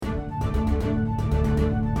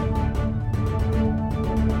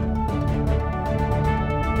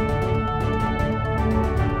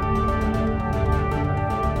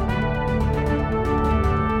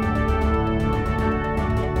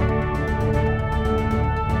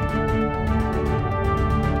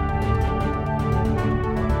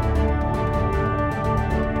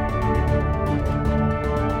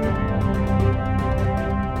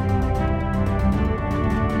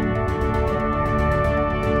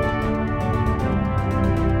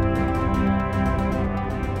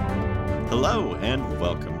and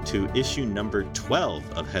welcome to issue number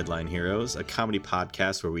 12 of Headline Heroes, a comedy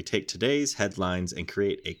podcast where we take today's headlines and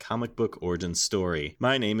create a comic book origin story.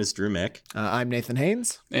 My name is Drew Mick. I'm Nathan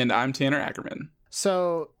Haynes. And I'm Tanner Ackerman.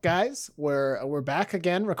 So, guys, we're back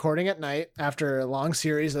again recording at night after a long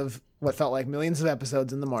series of what felt like millions of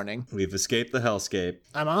episodes in the morning. We've escaped the hellscape.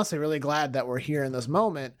 I'm honestly really glad that we're here in this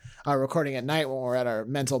moment, recording at night when we're at our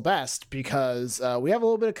mental best, because we have a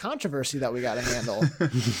little bit of controversy that we got to handle.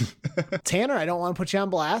 Tanner, I don't want to put you on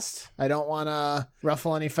blast. I don't want to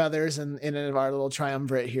ruffle any feathers in our little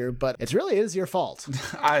triumvirate here, but it really is your fault.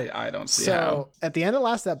 I don't see how. So, at the end of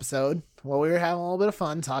last episode, while we were having a little bit of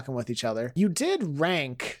fun talking with each other, you did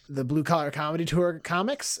rank the Blue Collar Comedy Tour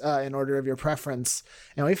comics in order of your preference.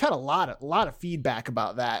 And we've had a lot of feedback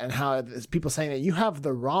about that, and how people saying that you have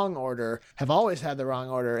the wrong order, have always had the wrong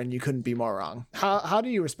order, and you couldn't be more wrong. How do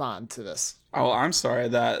you respond to this? Oh, I'm sorry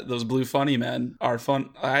that those Blue Funny Men are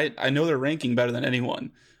fun. I know their ranking better than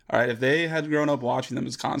anyone. All right, if they had grown up watching them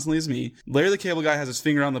as constantly as me, Larry the Cable Guy has his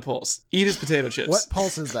finger on the pulse. Eat his potato chips. What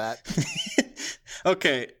pulse is that?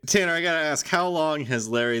 Okay, Tanner, I gotta ask, how long has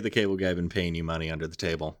Larry the Cable Guy been paying you money under the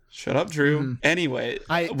table? Shut up, Drew. Anyway,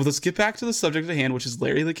 let's get back to the subject at hand, which is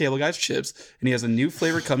Larry the Cable Guy's chips, and he has a new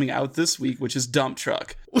flavor coming out this week, which is Dump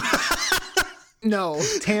Truck. No,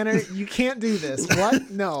 Tanner, you can't do this.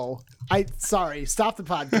 What? No. Sorry, stop the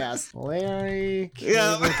podcast. Larry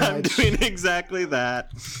Yeah, Cable Guy I'm doing exactly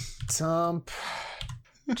that. Dump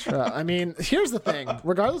Truck. I mean, here's the thing.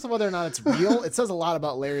 Regardless of whether or not it's real, it says a lot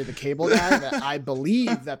about Larry the Cable Guy that I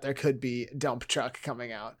believe that there could be Dump Truck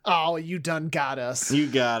coming out. Oh, you done got us. You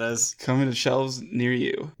got us. Coming to shelves near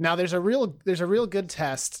you. Now, there's a real good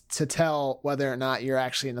test to tell whether or not you're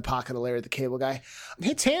actually in the pocket of Larry the Cable Guy.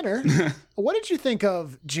 Hey, Tanner, what did you think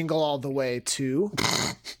of Jingle All the Way 2?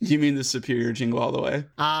 You mean the superior Jingle All the Way?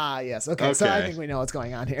 Ah, yes. Okay, so I think we know what's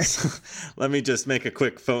going on here. Let me just make a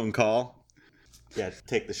quick phone call. Yeah,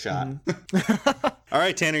 take the shot. All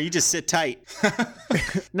right, Tanner, you just sit tight.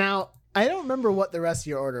 Now, I don't remember what the rest of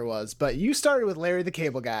your order was, but you started with Larry the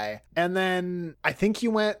Cable Guy, and then I think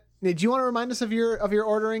you went... Did you want to remind us of your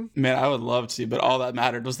ordering? Man, I would love to, but all that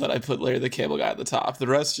mattered was that I put Larry the Cable Guy at the top. The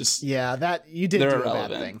rest just... Yeah, that you did do a bad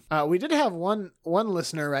irrelevant. thing. We did have one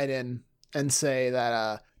listener write in and say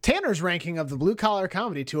that Tanner's ranking of the Blue Collar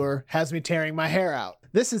Comedy Tour has me tearing my hair out.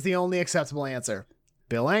 This is the only acceptable answer.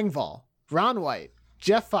 Bill Engvall, Ron White,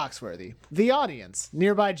 Jeff Foxworthy, The Audience,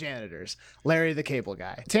 Nearby Janitors, Larry the Cable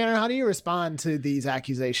Guy. Tanner, how do you respond to these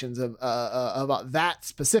accusations of about that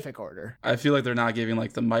specific order? I feel like they're not giving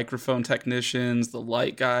like the microphone technicians, the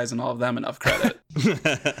light guys, and all of them enough credit.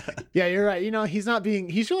 Yeah, you're right. You know, he's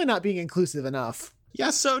really not being inclusive enough.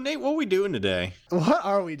 Yeah, so Nate, what are we doing today? What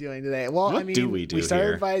are we doing today? Well, What do we do we started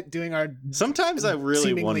here? by doing our... Sometimes I really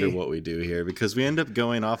seemingly- wonder what we do here, because we end up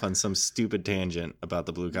going off on some stupid tangent about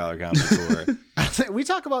the Blue Collar Comedy Tour. We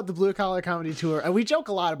talk about the Blue Collar Comedy Tour, and we joke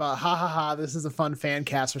a lot about, this is a fun fan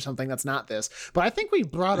cast or something that's not this. But I think we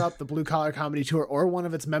brought up the Blue Collar Comedy Tour or one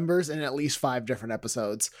of its members in at least 5 different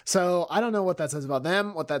episodes. So I don't know what that says about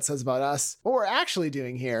them, what that says about us. What we're actually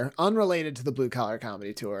doing here, unrelated to the Blue Collar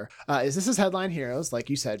Comedy Tour, is this is Headline Heroes, like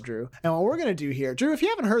you said, Drew. And what we're going to do here, Drew, if you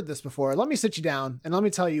haven't heard this before, let me sit you down and let me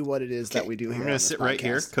tell you what it is that we do here. We're going to sit right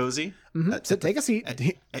here, cozy. Take a seat.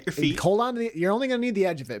 At your feet. Hold on to you're only going to need the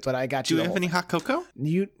edge of it, but I got Do you. you have any hot cocoa?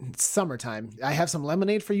 It's summertime. I have some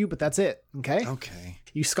lemonade for you, but that's it. Okay. Okay.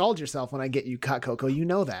 You scald yourself when I get you hot cocoa. You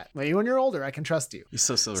know that. When you're older, I can trust you. You're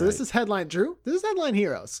so So right. this is Headline, Drew. This is Headline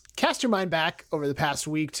Heroes. Cast your mind back over the past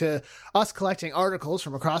week to us collecting articles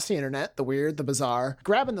from across the internet, the weird, the bizarre,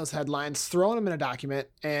 grabbing those headlines, throwing them in a document,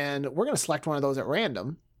 and we're going to select one of those at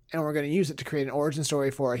random. And we're going to use it to create an origin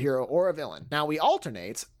story for a hero or a villain. Now, we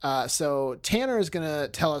alternate. So Tanner is going to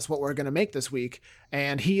tell us what we're going to make this week,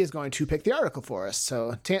 and he is going to pick the article for us.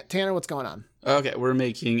 So, Tanner, what's going on? Okay, we're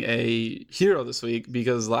making a hero this week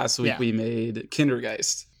because last week we made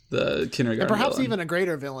Kindergeist, the kindergarten And perhaps villain. even a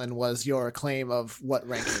greater villain was your claim of what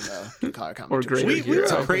ranking the Blue Collar Comedy Or Tour should greater be. We were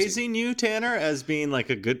hero. praising you, Tanner, as being like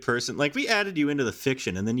a good person. Like, we added you into the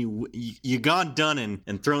fiction, and then you gone done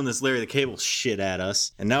and thrown this Larry the Cable shit at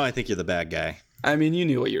us, and now I think you're the bad guy. I mean, you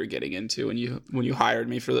knew what you were getting into when you hired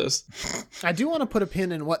me for this. I do want to put a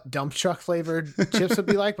pin in what dump truck flavored chips would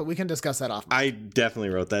be like, but we can discuss that off. I definitely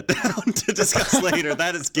wrote that down to discuss later.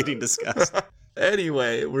 That is getting discussed.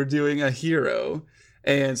 Anyway, we're doing a hero.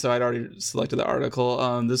 And so I'd already selected the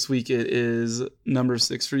article. This week it is number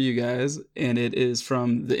 6 for you guys, and it is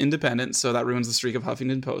from The Independent, so that ruins the streak of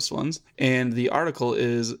Huffington Post ones. And the article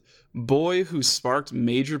is, boy who sparked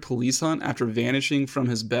major police hunt after vanishing from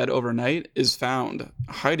his bed overnight is found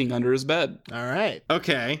hiding under his bed. All right.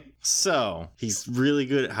 Okay. So he's really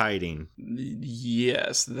good at hiding.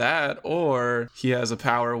 Yes, that, or he has a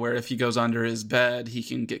power where if he goes under his bed, he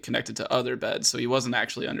can get connected to other beds. So he wasn't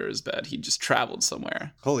actually under his bed. He just traveled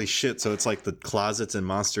somewhere. Holy shit. So it's like the closets in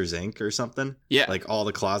Monsters, Inc. or something? Yeah. Like all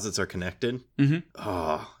the closets are connected? Mm-hmm.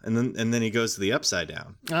 Oh, and then he goes to the Upside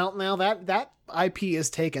Down. Well, now that IP is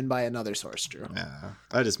taken by another source, Drew. Yeah,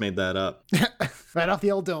 I just made that up. Right off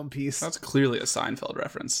the old dome piece. That's clearly a Seinfeld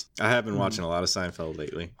reference. I have been watching a lot of Seinfeld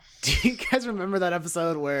lately. Do you guys remember that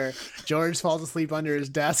episode where George falls asleep under his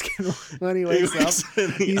desk and when he wakes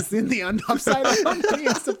up, he's in the upside down and he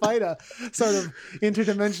has to fight a sort of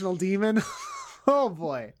interdimensional demon? Oh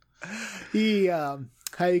boy.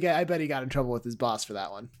 I bet he got in trouble with his boss for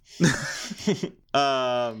that one.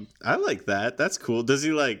 I like that. That's cool. Does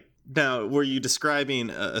he like... Now, were you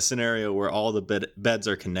describing a scenario where all the beds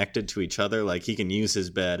are connected to each other? Like he can use his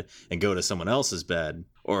bed and go to someone else's bed?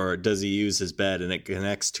 Or does he use his bed and it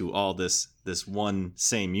connects to all this one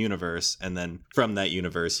same universe, and then from that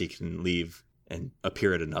universe he can leave and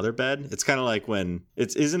appear at another bed? It's kind of like when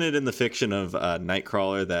isn't it in the fiction of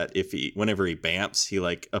Nightcrawler that whenever he bamps, he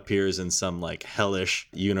like appears in some like hellish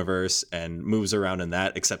universe and moves around in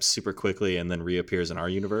that, except super quickly, and then reappears in our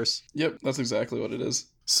universe? Yep, that's exactly what it is.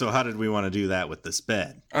 So how did we want to do that with this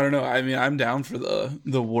bed? I don't know. I mean, I'm down for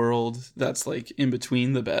the world that's like in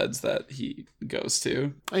between the beds that he goes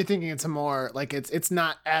to. I'm thinking it's a more like it's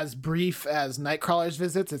not as brief as Nightcrawler's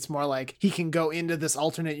visits. It's more like he can go into this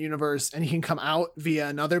alternate universe and he can come out via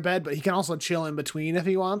another bed, but he can also chill in between if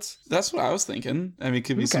he wants. That's what I was thinking. I mean, it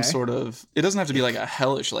could be some sort of... It doesn't have to be like a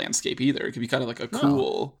hellish landscape either. It could be kind of like a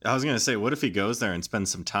cool... I was going to say, what if he goes there and spends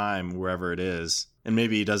some time wherever it is? And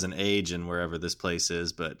maybe he doesn't age in wherever this place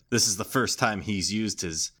is, but this is the first time he's used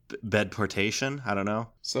his bed portation. I don't know.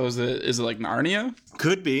 So is it like Narnia?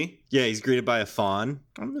 Could be. Yeah, he's greeted by a fawn.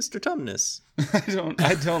 Oh, Mr. Tumnus.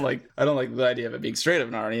 I don't like the idea of it being straight up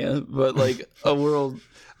Narnia, but like a world...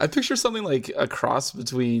 I picture something like a cross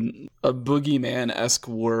between a boogeyman-esque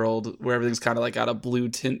world where everything's kind of like got a blue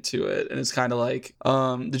tint to it. And it's kind of like,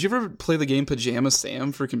 did you ever play the game Pajama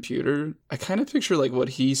Sam for computer? I kind of picture like what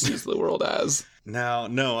he sees the world as.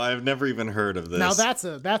 No, I've never even heard of this. Now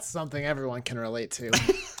that's something everyone can relate to.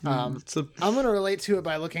 I'm going to relate to it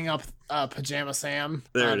by looking up Pajama Sam.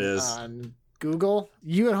 There it is. On Google.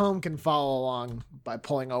 You at home can follow along by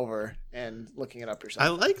pulling over and looking it up yourself. I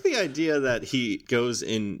like the idea that he goes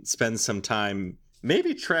and spends some time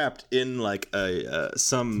maybe trapped in like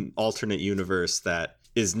some alternate universe that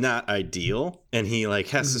is not ideal, and he like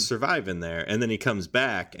has to survive in there, and then he comes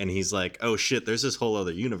back and he's like, oh shit, there's this whole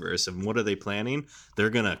other universe, and what are they planning? They're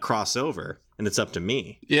gonna cross over and it's up to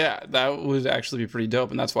me. Yeah, that would actually be pretty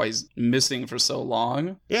dope, and that's why he's missing for so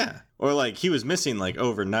long. Yeah, or like he was missing like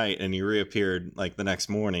overnight and he reappeared like the next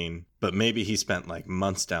morning, but maybe he spent like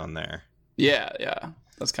months down there. Yeah,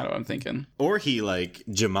 that's kind of what I'm thinking. Or he like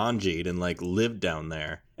Jumanji'd and like lived down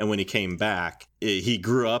there, and when he came back, he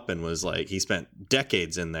grew up and was like, he spent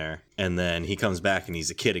decades in there, and then he comes back and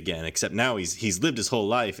he's a kid again, except now he's lived his whole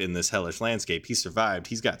life in this hellish landscape. He survived,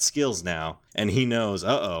 he's got skills now, and he knows,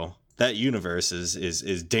 that universe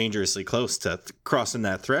is dangerously close to crossing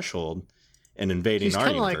that threshold and invading our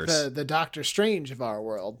universe. He's kind of like the Doctor Strange of our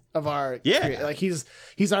world, of our... Yeah. Like he's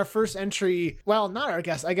our first entry... Well, not our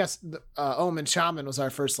guess. I guess Omen Shaman was our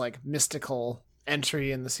first like mystical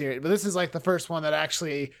entry in the series. But this is like the first one that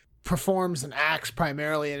actually performs and acts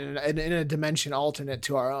primarily in a dimension alternate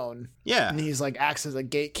to our own. Yeah. And he's like acts as a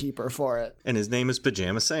gatekeeper for it. And his name is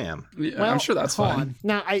Pajama Sam. Yeah, well, I'm sure that's fine.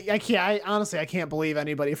 Now, I honestly, I can't believe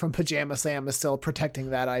anybody from Pajama Sam is still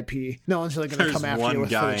protecting that IP. No one's really going to come after you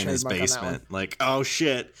with one guy in his basement, like, oh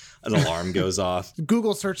shit, an alarm goes off.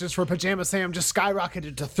 Google searches for Pajama Sam just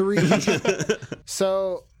skyrocketed to 3.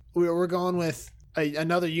 So we're going with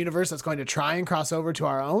another universe that's going to try and cross over to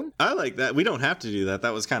our own. I like that. We don't have to do that.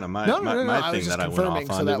 That was kind of my thing that I went off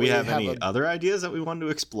on. So Did we have any other ideas that we wanted to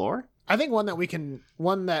explore? I think one that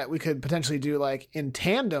we could potentially do like in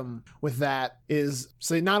tandem with that is,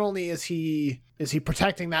 so not only is he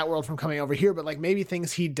protecting that world from coming over here, but like maybe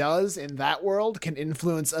things he does in that world can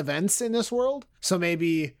influence events in this world. So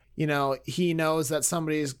maybe, he knows that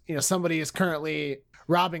somebody is currently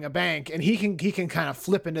robbing a bank, and he can kind of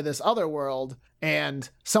flip into this other world, and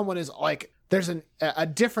someone is like, there's a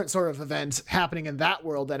different sort of event happening in that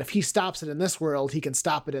world that if he stops it in this world, he can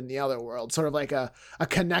stop it in the other world. Sort of like a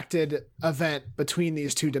connected event between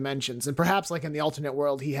these two dimensions. And perhaps like in the alternate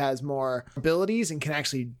world, he has more abilities and can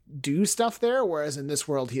actually do stuff there, whereas in this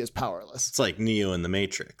world, he is powerless. It's like Neo in the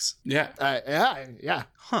Matrix. Yeah. Yeah.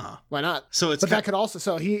 Huh. Why not? So it's... But that could also...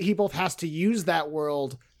 So he both has to use that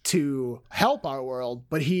world to help our world,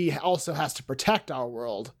 but he also has to protect our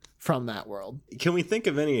world from that world. Can we think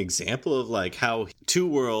of any example of like how two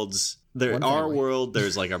worlds, our world,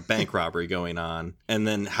 there's like a bank robbery going on, and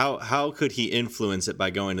then how could he influence it by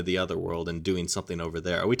going to the other world and doing something over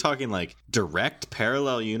there? Are we talking like direct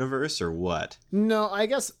parallel universe or what? No, I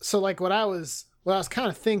guess so. Like what I was kind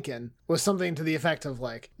of thinking was something to the effect of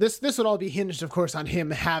like this would all be hinged, of course, on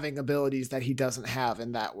him having abilities that he doesn't have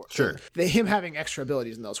in that world. Sure. Him having extra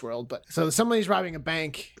abilities in those worlds. But so somebody's robbing a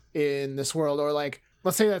bank in this world, or like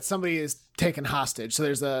let's say that somebody is taken hostage. So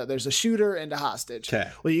there's a shooter and a hostage. Okay.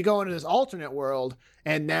 Well, you go into this alternate world,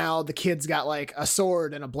 and now the kid's got like a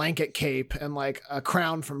sword and a blanket cape and like a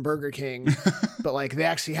crown from Burger King, but like they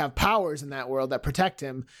actually have powers in that world that protect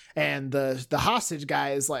him. And the hostage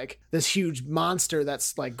guy is like this huge monster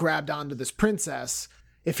that's like grabbed onto this princess.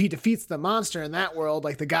 If he defeats the monster in that world,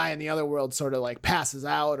 like the guy in the other world sort of like passes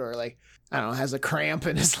out, or like, I don't know, has a cramp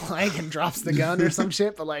in his leg and drops the gun or some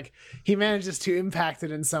shit, but like he manages to impact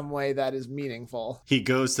it in some way that is meaningful. He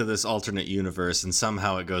goes to this alternate universe and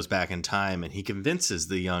somehow it goes back in time, and he convinces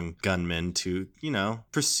the young gunman to,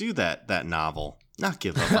 pursue that novel. Not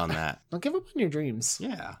give up on that. Don't give up on your dreams.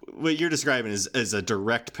 Yeah. What you're describing is a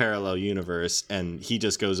direct parallel universe, and he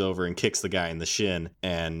just goes over and kicks the guy in the shin.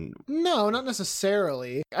 And no, not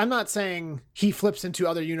necessarily. I'm not saying he flips into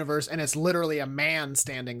other universe and it's literally a man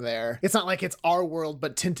standing there. It's not like it's our world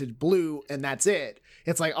but tinted blue and that's it.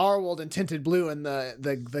 It's like our world and tinted blue, and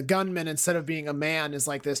the gunman, instead of being a man, is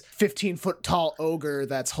like this 15-foot tall ogre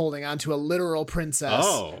that's holding onto a literal princess.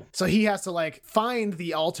 Oh. So he has to like find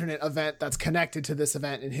the alternate event that's connected to this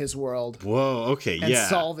event in his world. Whoa, okay, and yeah.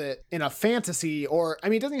 solve it in a fantasy, or I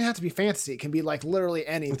mean, it doesn't even have to be fantasy. It can be like literally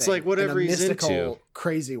anything. It's like whatever in a he's mystical, into.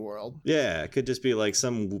 Crazy world. Yeah, it could just be like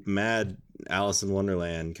some mad Alice in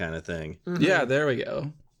Wonderland kind of thing. Mm-hmm. Yeah, there we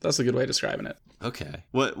go. That's a good way of describing it. Okay.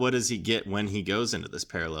 What does he get when he goes into this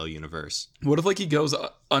parallel universe? What if like he goes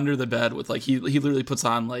under the bed with like he literally puts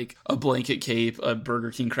on like a blanket cape, a Burger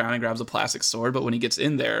King crown, and grabs a plastic sword, but when he gets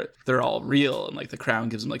in there, they're all real, and like the crown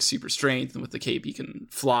gives him like super strength, and with the cape he can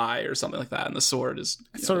fly or something like that, and the sword is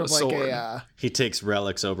sort of like sword. He takes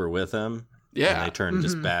relics over with him. Yeah. And they turn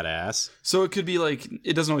just badass. So it could be like,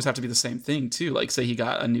 it doesn't always have to be the same thing too. Like say he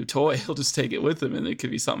got a new toy, he'll just take it with him and it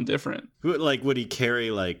could be something different. Like, would he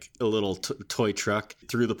carry like a little toy truck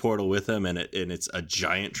through the portal with him, and it's a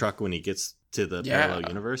giant truck when he gets to the parallel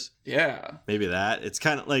universe? Yeah. Maybe that. It's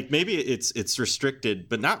kind of like, maybe it's restricted,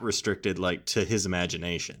 but not restricted like to his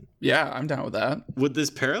imagination. Yeah, I'm down with that. Would this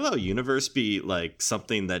parallel universe be like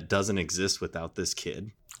something that doesn't exist without this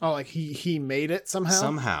kid? Oh, like he made it somehow?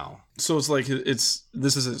 Somehow. So it's like this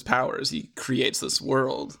is his powers. He creates this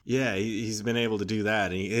world. Yeah, he's been able to do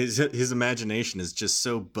that. And his imagination is just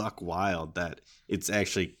so buck wild that it's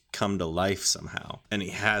actually come to life somehow. And he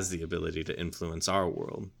has the ability to influence our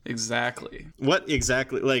world. Exactly. What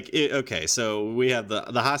exactly? Like, okay, so we have the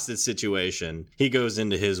hostage situation. He goes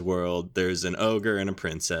into his world. There's an ogre and a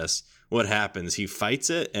princess. What happens? He fights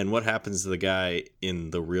it. And what happens to the guy in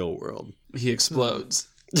the real world? He explodes.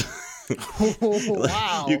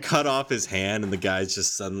 Wow. You cut off his hand and the guy's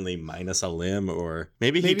just suddenly minus a limb, or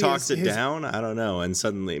maybe he talks it down. I don't know. And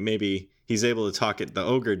suddenly maybe he's able to talk the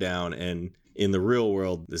ogre down, and in the real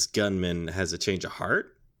world, this gunman has a change of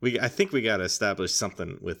heart. I think we got to establish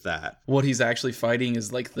something with that. What he's actually fighting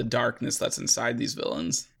is like the darkness that's inside these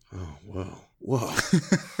villains. Oh, whoa.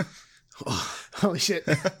 Holy shit.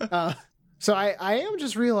 So I am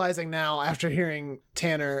just realizing now, after hearing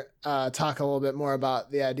Tanner talk a little bit more about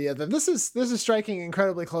the idea, that this is striking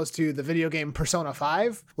incredibly close to the video game Persona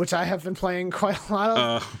 5, which I have been playing quite a lot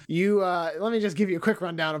of. Let me just give you a quick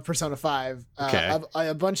rundown of Persona 5. Okay.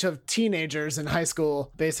 A bunch of teenagers in high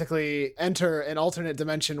school basically enter an alternate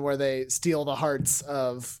dimension where they steal the hearts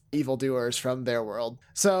of evildoers from their world.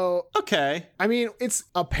 So, okay. I mean, it's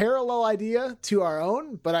a parallel idea to our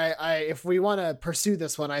own, but I if we want to pursue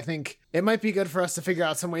this one, I think it might be good for us to figure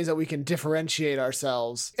out some ways that we can differentiate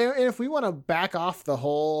ourselves. And if we want to back off the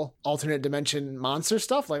whole alternate dimension monster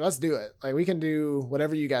stuff, like, let's do it. Like, we can do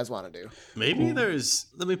whatever you guys want to do. Maybe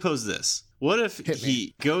let me pose this. What if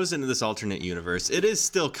he goes into this alternate universe? It is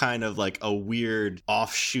still kind of like a weird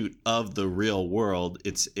offshoot of the real world.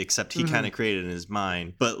 Except he kind of created it in his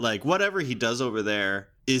mind. But like whatever he does over there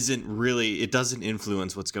it doesn't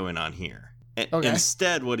influence what's going on here. Okay.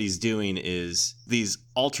 Instead, what he's doing is these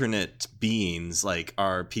alternate beings like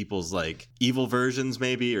are people's like evil versions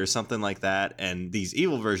maybe, or something like that. And these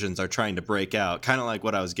evil versions are trying to break out, kind of like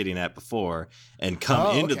what I was getting at before, and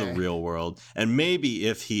come into the real world. And maybe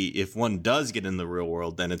if one does get in the real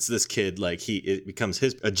world, then it's this kid, like it becomes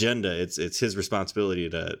his agenda. It's his responsibility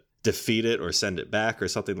to defeat it or send it back or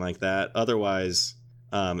something like that. Otherwise,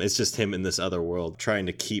 it's just him in this other world trying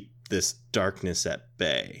to keep this darkness at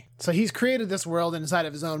bay. So he's created this world inside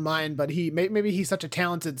of his own mind, but maybe he's such a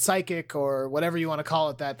talented psychic or whatever you want to call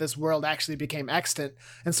it, that this world actually became extant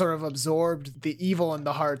and sort of absorbed the evil in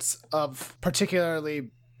the hearts of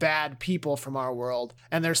particularly bad people from our world.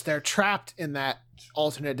 And they're trapped in that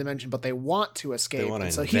alternate dimension, but they want to escape.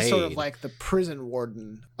 And so he's sort of like the prison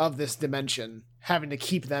warden of this dimension, having to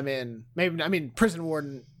keep them in. Maybe, I mean, prison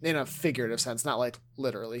warden in a figurative sense, not like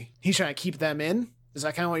literally. He's trying to keep them in. Is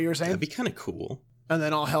that kind of what you were saying? That'd be kind of cool. And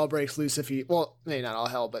then all hell breaks loose if he, well, maybe not all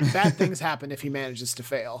hell, but bad things happen if he manages to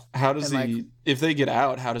fail. How does he, if they get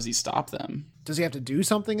out, how does he stop them? Does he have to do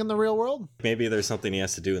something in the real world? Maybe there's something he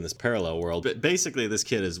has to do in this parallel world. But basically, this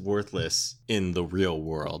kid is worthless in the real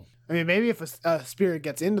world. I mean, maybe if a spirit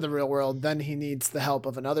gets into the real world, then he needs the help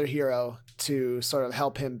of another hero to sort of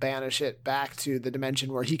help him banish it back to the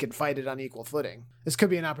dimension where he can fight it on equal footing. This could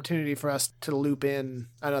be an opportunity for us to loop in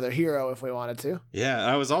another hero if we wanted to. Yeah,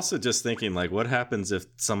 I was also just thinking, like, what happens if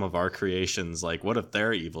some of our creations, like, what if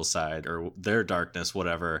their evil side or their darkness,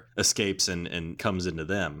 whatever, escapes and comes into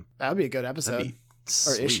them? That would be a good episode. Or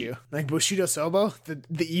Sweet. issue. Like Bushido Sobo,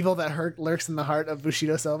 the evil that lurks in the heart of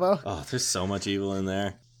Bushido Sobo. Oh, there's so much evil in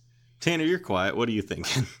there. Tanner, you're quiet. What are you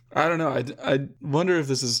thinking? I don't know. I wonder if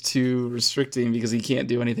this is too restricting because he can't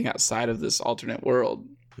do anything outside of this alternate world.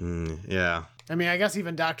 Yeah. I mean, I guess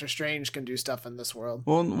even Doctor Strange can do stuff in this world.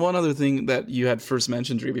 Well, one other thing that you had first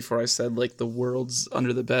mentioned, Drew, before I said, like, the world's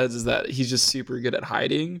under the beds, is that he's just super good at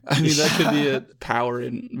hiding. I mean, that could be a power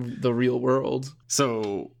in the real world.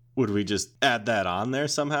 So would we just add that on there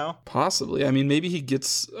somehow? Possibly. I mean, maybe he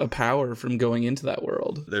gets a power from going into that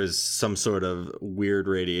world. There's some sort of weird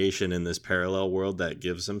radiation in this parallel world that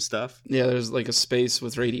gives him stuff. Yeah, there's like a space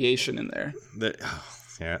with radiation in there.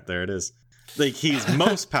 Yeah, there it is. Like, he's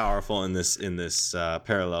most powerful in this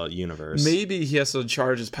parallel universe. Maybe he has to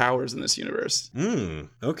charge his powers in this universe.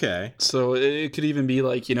 Okay. So it could even be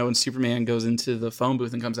like, you know, when Superman goes into the phone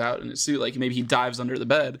booth and comes out in his suit, like maybe he dives under the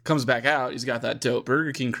bed, comes back out, he's got that dope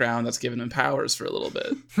Burger King crown that's giving him powers for a little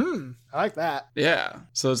bit. I like that. Yeah.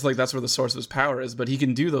 So it's like that's where the source of his power is, but he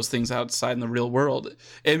can do those things outside in the real world.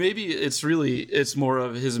 And maybe it's more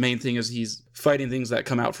of his main thing is he's fighting things that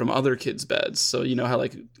come out from other kids' beds. So you know how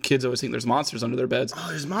like kids always think there's monsters under their beds. Oh,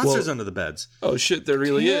 there's monsters under the beds. Oh shit, there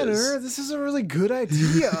really Tanner, is. this is a really good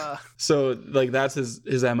idea. So like that's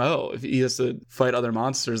his MO. If he has to fight other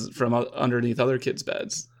monsters from underneath other kids'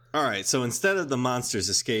 beds. All right, so instead of the monsters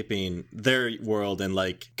escaping their world and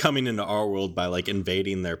like coming into our world by like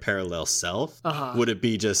invading their parallel self, would it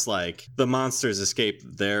be just like the monsters escape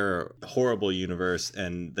their horrible universe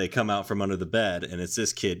and they come out from under the bed and it's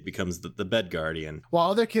this kid becomes the bed guardian?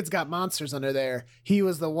 While other kids got monsters under there, he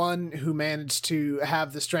was the one who managed to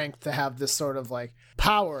have the strength to have this sort of like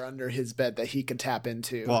power under his bed that he could tap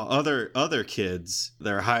into. While other kids,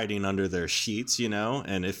 they're hiding under their sheets, you know,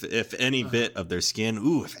 and if any bit of their skin,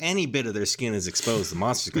 if any bit of their skin is exposed, the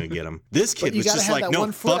monster's going to get them. This kid was just like,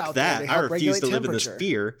 no, fuck that. I refuse to live in this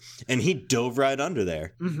fear. And he dove right under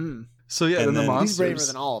there. Mm-hmm. So yeah, then the monsters, he's braver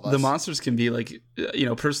than all of us. The monsters can be like, you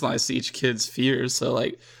know, personalized to each kid's fears. So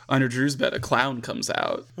like under Drew's bed, a clown comes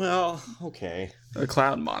out. Well, okay. A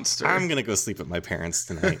clown monster. I'm going to go sleep at my parents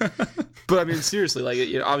tonight. But I mean, seriously, like,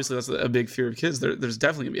 you know, obviously that's a big fear of kids. There's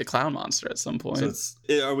definitely gonna be a clown monster at some point.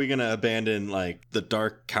 So are we gonna abandon like the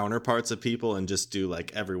dark counterparts of people and just do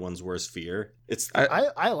like everyone's worst fear?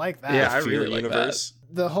 I like that. Yeah, I really like universe.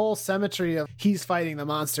 that. The whole symmetry of he's fighting the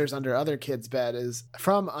monsters under other kids' bed is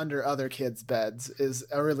from under other kids' beds is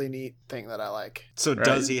a really neat thing that I like. So right?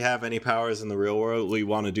 Does he have any powers in the real world? We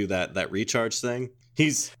want to do that recharge thing.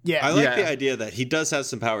 I like the idea that he does have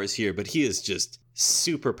some powers here, but he is just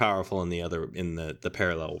super powerful in the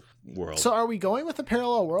parallel world. So are we going with the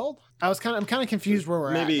parallel world? I'm kind of confused where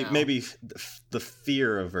we're at now. Maybe the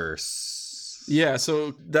fear averse. Yeah,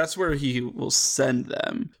 so that's where he will send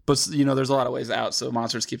them. But you know, there's a lot of ways out, so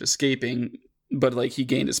monsters keep escaping. But like he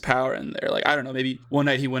gained his power in there. Like I don't know, maybe one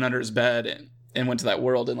night he went under his bed and went to that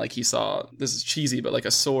world and like he saw, this is cheesy, but like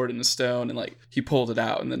a sword in the stone and like he pulled it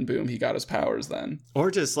out and then boom, he got his powers then. Or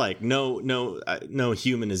just like no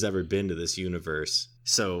human has ever been to this universe.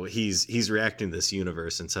 So he's reacting to this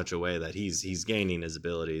universe in such a way that he's gaining his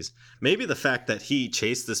abilities. Maybe the fact that he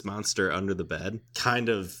chased this monster under the bed kind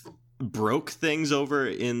of broke things over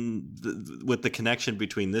with the connection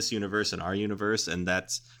between this universe and our universe, and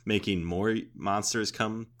that's making more monsters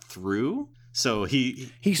come through. So he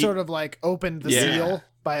sort of like opened the seal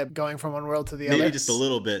by going from one world to the other. Maybe just a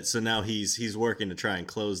little bit. So now he's working to try and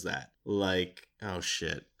close that. Like, oh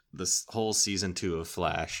shit, this whole season 2 of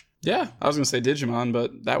Flash Yeah, I was gonna say Digimon,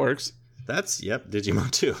 but that works. That's, yep,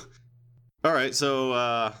 Digimon too. All right,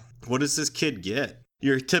 so what does this kid get?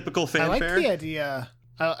 Your typical I like fanfare? the idea.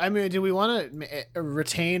 I mean, do we want to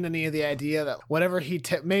retain any of the idea that whatever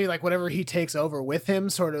maybe like whatever he takes over with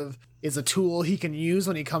him sort of is a tool he can use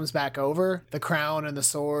when he comes back over? The crown and the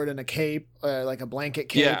sword and a cape, like a blanket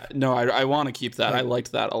cape. Yeah, no, I want to keep that. I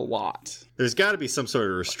liked that a lot. There's got to be some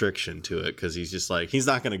sort of restriction to it because he's just like, he's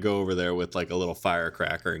not going to go over there with like a little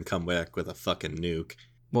firecracker and come back with a fucking nuke.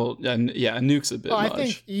 Well, yeah, a nuke's a bit much. I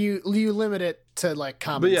think you limit it to like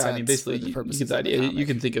common But yeah, sense. I mean, basically, for the you purposes get the of the idea. You comic.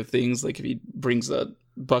 can think of things like if he brings a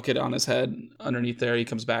bucket on his head underneath there, he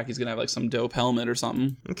comes back, he's gonna have like some dope helmet or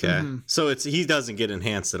something. Okay. So he doesn't get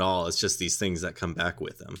enhanced at all. It's just these things that come back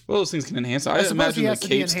with him. Well, those things can enhance. I I suppose imagine he the has to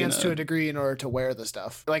be cape's enhanced to gonna. a degree in order to wear the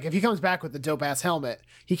stuff. Like if he comes back with the dope ass helmet,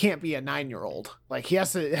 he can't be a 9-year-old. Like he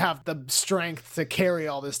has to have the strength to carry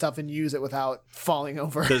all this stuff and use it without falling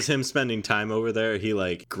over. Does him spending time over there, he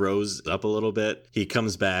like grows up a little bit. He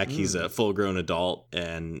comes back, he's a full grown adult,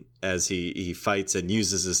 and as he fights and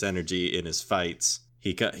uses this energy in his fights,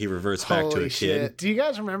 he reverts back to Holy a shit. kid. Do you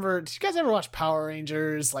guys ever watch Power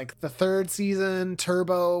Rangers, like the 3rd season,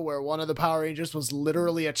 Turbo, where one of the Power Rangers was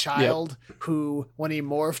literally a child who, when he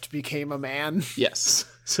morphed, became a man? Yes.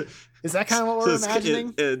 Is that kind of what we're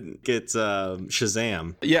imagining? It gets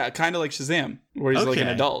Shazam. Yeah, kind of like Shazam, where he's like an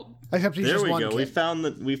Okay. adult. Except he's There just we one go. kid.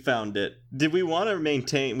 We found it. Did we want to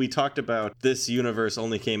maintain? We talked about this universe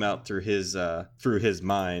only came out through his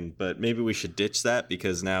mind, but maybe we should ditch that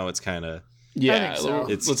because now it's kind of Yeah, think so.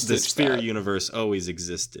 it's let's the ditch sphere that. universe always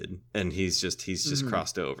existed, and he's just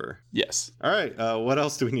crossed over. Yes. All right, what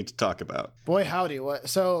else do we need to talk about? Boy, howdy. What?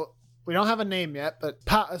 So we don't have a name yet, but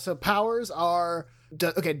so powers are.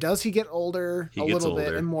 Does he get older He a gets little bit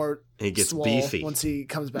older. and more He gets swole beefy. once he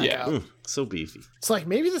comes back Yeah. out? So beefy. It's like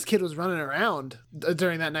maybe this kid was running around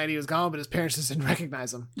during that night he was gone, but his parents just didn't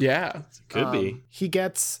recognize him. Yeah. Could be. He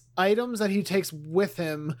gets items that he takes with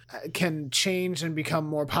him can change and become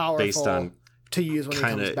more powerful Based on to use when he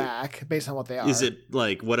comes kinda- back, based on what they are. Is it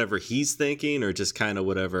like whatever he's thinking, or just kind of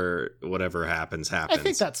whatever happens? I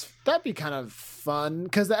think that'd be kind of fun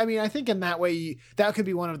because I mean I think in that way that could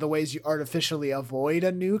be one of the ways you artificially avoid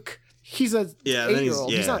a nuke. He's a Yeah, then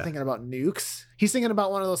 8-year-old. He's not yeah. thinking about nukes. He's thinking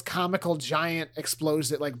about one of those comical giant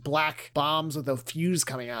explosive like black bombs with a fuse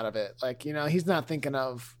coming out of it. Like he's not thinking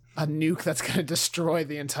of a nuke that's going to destroy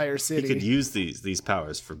the entire he city. could use these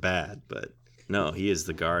powers for bad, but no, he is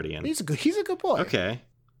the guardian. He's a good boy. Okay.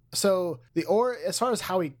 So as far as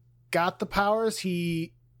how he got the powers,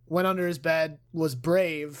 he went under his bed, was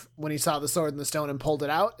brave when he saw the sword and the stone and pulled it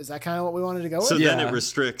out. Is that kind of what we wanted to go with? So then Yeah. it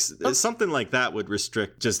restricts something like that would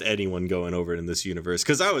restrict just anyone going over in this universe.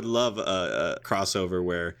 Because I would love a crossover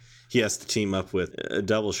where he has to team up with a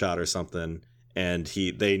double shot or something, and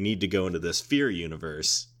they need to go into this fear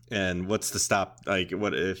universe. And what's to stop? Like,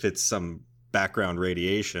 what if it's some background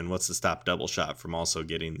radiation? What's to stop double shot from also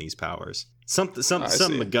getting these powers? Some see.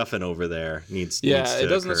 MacGuffin over there needs. Yeah, needs it to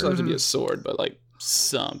doesn't occur. necessarily have to be a sword, but like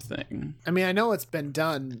something. I mean, I know it's been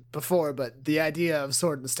done before, but the idea of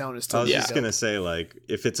sword and stone is I still was just dope. gonna say, like,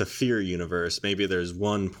 if it's a fear universe, maybe there's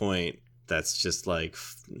one point that's just like,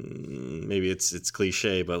 maybe it's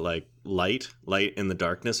cliche, but like light in the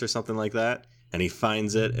darkness or something like that, and he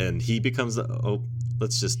finds it, and he becomes the. Oh,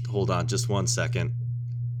 let's just hold on, just 1 second.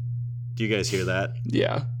 Do you guys hear that?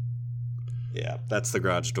 Yeah. Yeah, that's the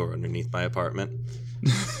garage door underneath my apartment.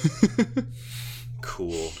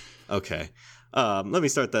 Cool. Okay. Let me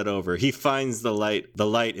start that over. He finds the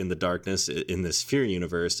light in the darkness in this fear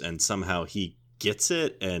universe, and somehow he gets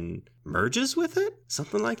it and merges with it,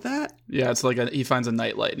 something like that. Yeah, it's like he finds a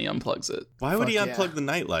nightlight and he unplugs it. Why would he Fuck yeah. unplug the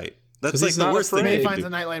nightlight? That's 'Cause like he's the not worst afraid. thing. Maybe he he finds could a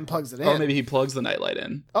nightlight and plugs it in. Or maybe he plugs the nightlight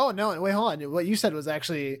in. Oh no! Wait, hold on. What you said was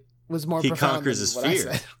more He profound conquers than his what I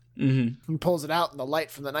fear. said. Mm-hmm. He pulls it out, and the light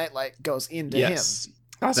from the nightlight goes into Yes.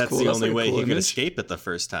 That's cool. the That's only like a way cool he could image. escape it the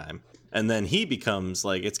first time. And then he becomes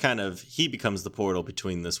like he becomes the portal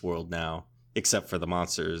between this world now, except for the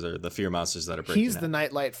monsters or the fear monsters that are him. breaking He's out. the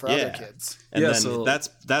nightlight for Yeah. other kids. And Yeah, then so-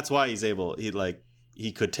 that's why he's able.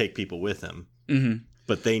 He could take people with him, Mm-hmm.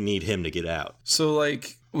 but they need him to get out. So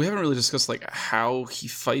like we haven't really discussed like how he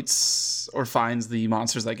fights or finds the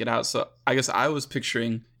monsters that get out. So I guess I was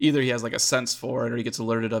picturing either he has like a sense for it or he gets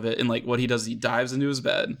alerted of it. And like what he does, he dives into his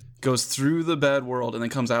bed, goes through the bed world, and then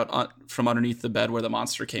comes out from underneath the bed where the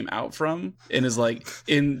monster came out from, and is like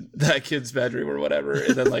in that kid's bedroom or whatever,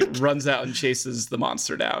 and then like runs out and chases the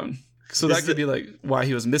monster down. So that could be like why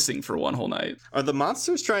he was missing for one whole night. Are the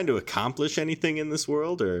monsters trying to accomplish anything in this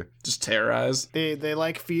world, or Just terrorize. They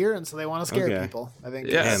like fear, and so they want to scare Okay. people. I think.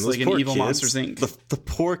 Yeah, Man, it's those like an poor Evil kids, Monsters Inc. The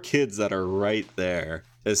poor kids that are right there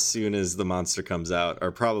as soon as the monster comes out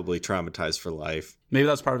are probably traumatized for life. Maybe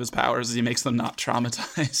that's part of his powers is he makes them not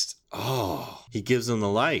traumatized. Oh, he gives them the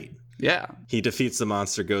light. Yeah. He defeats the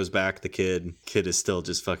monster, goes back. The kid is still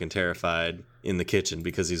just fucking terrified in the kitchen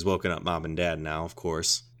because he's woken up mom and dad now, of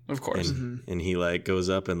course. Of course. And he like goes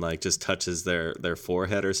up and like just touches their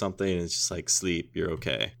forehead or something, and it's just like, sleep, you're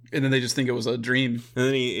okay. And then they just think it was a dream. And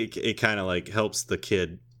then it kind of like helps the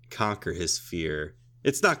kid conquer his fear.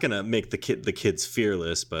 It's not gonna make the kids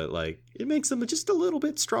fearless, but like it makes them just a little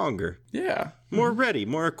bit stronger, Yeah. more ready,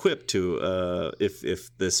 more equipped to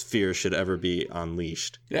if this fear should ever be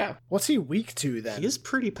unleashed. Yeah. What's he weak to then? He is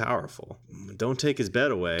pretty powerful. Don't take his bed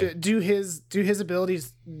away. Do his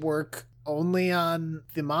abilities work only on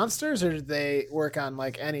the monsters, or do they work on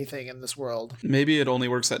like anything in this world? Maybe it only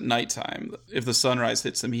works at nighttime. If the sunrise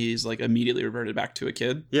hits him, he's like immediately reverted back to a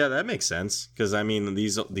kid. Yeah, that makes sense. Because I mean,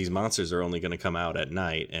 these monsters are only going to come out at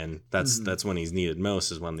night, and that's when he's needed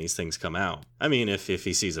most. Is when these things come out. I mean, if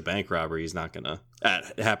he sees a bank robbery, he's not gonna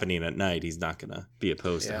happening at night. He's not gonna be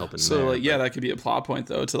opposed to helping. So there, like, yeah, that could be a plot point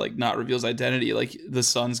though to like not reveal his identity. Like the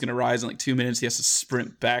sun's gonna rise in like 2 minutes. He has to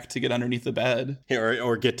sprint back to get underneath the bed.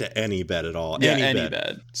 or get to any bed at all. Yeah, any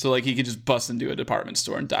bed. So like he could just bust into a department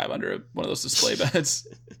store and dive under one of those display beds.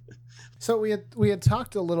 So we had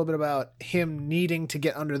talked a little bit about him needing to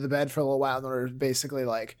get under the bed for a little while in order to basically,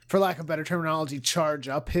 like, for lack of better terminology, charge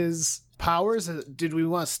up his powers. Did we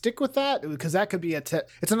want to stick with that? Because that could be it's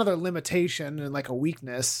another limitation and like a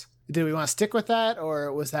weakness. Did we want to stick with that,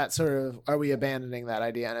 or was that sort of, are we abandoning that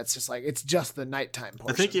idea and it's just like it's just the nighttime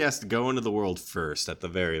portion? I think he has to go into the world first, at the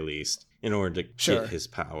very least, in order to Sure. get his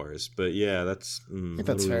powers. But yeah, that's what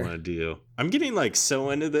that's do we fair. want to do? I'm getting like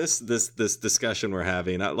so into this discussion we're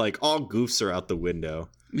having. Like all goofs are out the window.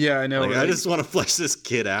 Yeah, I know. Like, I right? just want to flesh this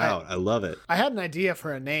kid out. I love it. I had an idea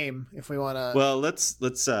for a name if we want to. Well, let's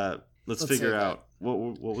figure say out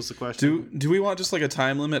what was the question. Do we want just like a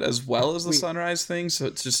time limit as well as the sunrise thing? So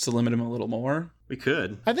it's just to limit him a little more. We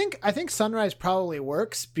could. I think sunrise probably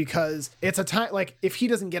works because it's a time, like if he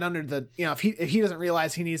doesn't get under the, if he doesn't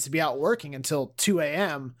realize he needs to be out working until 2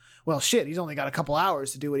 a.m., well, shit, he's only got a couple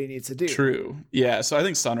hours to do what he needs to do. True. Yeah. So I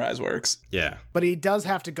think sunrise works. Yeah. But he does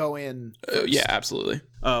have to go in. Yeah, absolutely.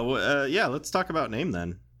 Yeah. Let's talk about name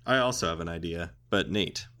then. I also have an idea, but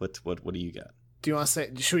Nate, what do you got? Do you want to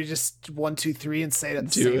say, should we just 1, 2, 3 and say it at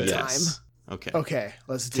the Do same it. time? Yes. Okay. Okay,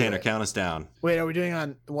 let's do Tanner, it. count us down. Wait, are we doing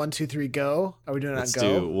on 1, 2, 3, go? Are we doing Let's on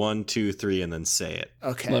go? do 1, 2, 3, and then say it.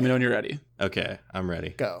 Okay. Let me know when you're ready. Okay, I'm ready.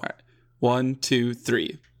 Go. right. 1, 2,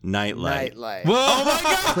 3. Nightlight. Nightlight. Whoa! Oh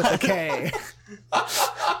my god! With a K.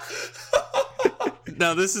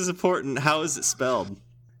 Now this is important. How is it spelled?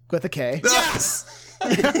 With a K. Yes.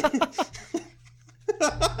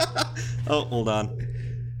 Oh, hold on.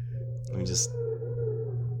 Let me just.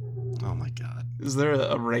 Oh my god. Is there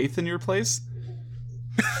a wraith in your place?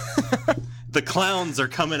 The clowns are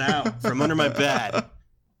coming out from under my bed.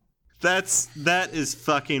 That is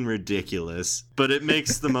fucking ridiculous, but it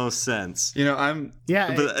makes the most sense. You know, I'm.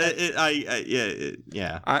 Yeah. But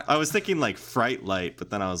I was thinking like Fright Light, but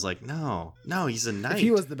then I was like, no, he's a knight. if he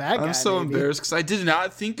was the bad guy, I'm so maybe. embarrassed because I did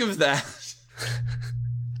not think of that.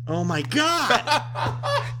 Oh my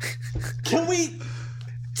god! Can we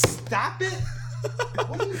stop it?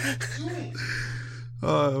 What are you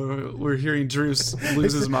doing? We're hearing Drew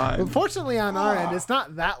lose his mind. Unfortunately, on our end, it's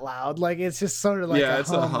not that loud. Like, it's just sort of like Yeah, a it's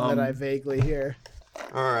a hum hum. that I vaguely hear.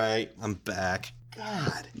 All right, I'm back.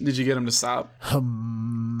 God, Did you get him to stop?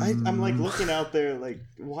 I'm like looking out there, like,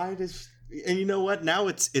 why does? And you know what? Now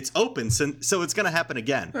it's open, so it's gonna happen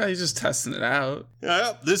again. He's just testing it out.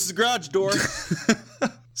 Yeah, this is a garage door.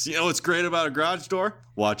 So you know what's great about a garage door?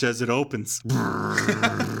 Watch as it opens.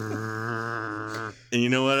 And you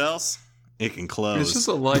know what else? It can close. It's just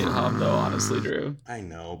a light hum, though, honestly, Drew. I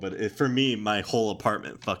know, but for me, my whole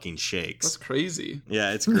apartment fucking That's shakes. crazy.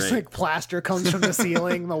 Yeah, it's Just great. like plaster comes from the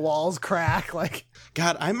ceiling, the walls crack. Like,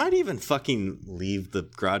 God, I might even fucking leave the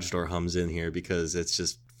garage door hums in here because it's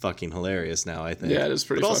just fucking hilarious now, I think. Yeah, it is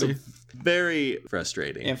pretty but also funny. very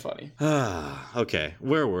frustrating. And funny. Okay,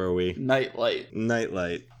 where were we? Nightlight.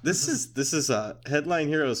 Nightlight. This is Headline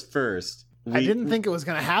Heroes first. I didn't think it was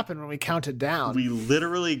going to happen when we counted down. We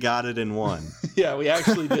literally got it in one. Yeah, we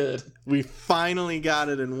actually did. We finally got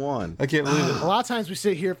it in one. I can't believe a lot of times we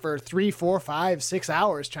sit here for 3, 4, 5, 6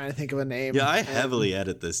 hours trying to think of a name. Yeah, I heavily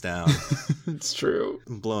edit this down. It's true.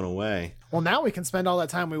 I'm blown away. Well, now we can spend all that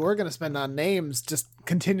time we were going to spend on names just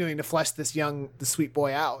continuing to flesh the sweet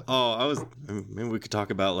boy out. Oh, maybe we could talk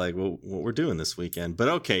about like what we're doing this weekend. But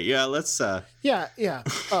okay, yeah, let's Yeah.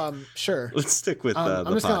 Sure. let's stick with I'm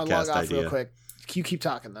the just going to log podcast off idea. real quick. You keep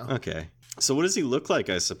talking, though. Okay. So what does he look like,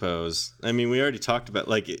 I suppose? I mean, we already talked about,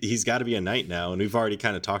 like, he's got to be a knight now, and we've already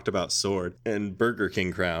kind of talked about sword and Burger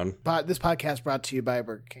King crown. But this podcast brought to you by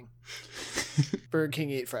Burger King. Burger King,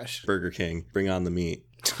 eat fresh. Burger King, bring on the meat.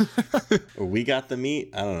 Or we got the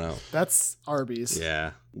meat? I don't know. That's Arby's.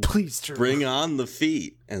 Yeah. Please, Drew. Bring on the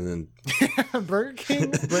feet. And then Burger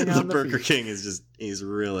King, bring on the Burger feet. King is just, he's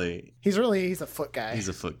He's a foot guy. a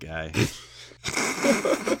foot guy.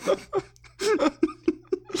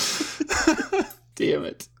 Damn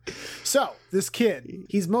it. So, this kid,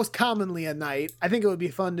 he's most commonly a knight. I think it would be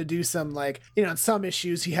fun to do some, like, in some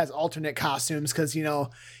issues, he has alternate costumes because,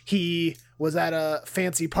 he was at a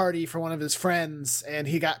fancy party for one of his friends and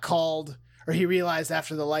he got called, or he realized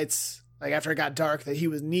after the lights, like after it got dark, that he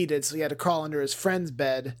was needed. So he had to crawl under his friend's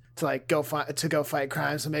bed to, like, go fight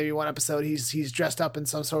crime. So maybe one episode he's dressed up in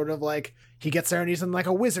some sort of, like, he gets there and he's in like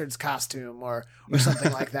a wizard's costume or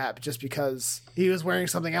something like that, just because he was wearing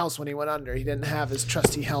something else when he went under. He didn't have his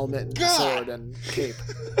trusty helmet and sword and cape.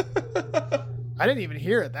 I didn't even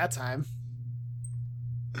hear it that time.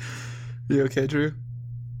 You okay, Drew?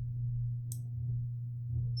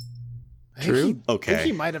 I think True? I Okay. think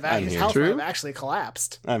he might have I'm his here. house might True? have actually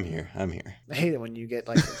collapsed. I'm here. I hate it when you get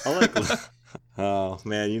like this. I like. Oh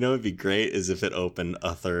man, it'd be great is if it opened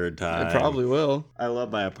a third time. I probably will. I love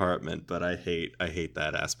my apartment, but I hate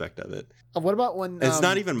that aspect of it. What about when It's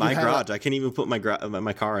not even my you had garage. I can't even put my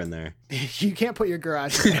car in there. you can't put your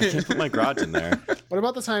garage in I there. can't put my garage in there. What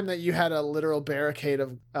about the time that you had a literal barricade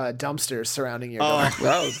of dumpsters surrounding your door? Oh,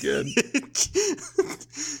 That was good.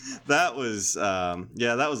 that was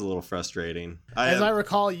that was a little frustrating. As I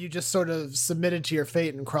recall, you just sort of submitted to your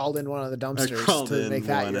fate and crawled in one of the I dumpsters crawled to in make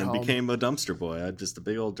that one your and home. became a dumpster boy. I'm just a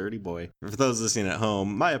big old dirty boy. For those listening at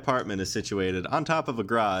home, my apartment is situated on top of a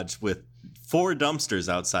garage with 4 dumpsters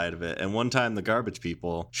outside of it. And one time the garbage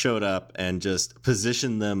people showed up and just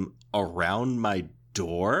positioned them around my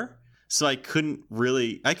door. So I could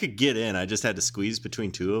get in. I just had to squeeze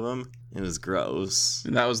between 2 of them. It was gross.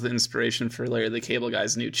 And that was the inspiration for Larry the Cable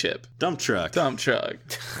Guy's new chip. Dump truck. Dump truck.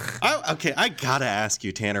 I gotta ask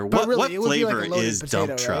you, Tanner, But what really, it would be like flavor a loaded is potato,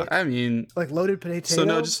 dump truck? I mean, Like loaded potato. so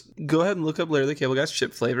no, just go ahead and look up Larry the Cable Guy's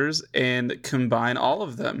chip flavors and combine all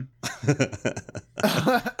of them.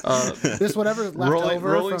 just whatever is left over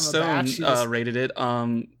Rolling from a batch. Stone rated it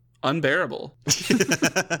unbearable.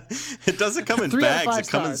 It doesn't come in 3 out of bags.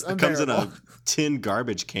 5 It comes in a unbearable. tin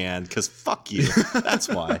garbage can. Because fuck you. That's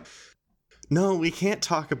why. No, we can't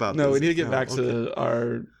talk about No, this. we need to get No, back okay. to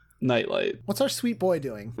our nightlight. What's our sweet boy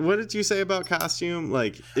doing? What did you say about costume?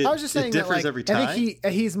 Like, I was just saying it that, differs like, every time. I think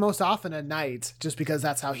he's most often a knight, just because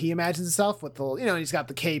that's how he imagines himself. With the, he's got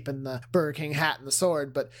the cape and the Burger King hat and the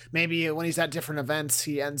sword. But maybe when he's at different events,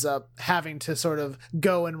 he ends up having to sort of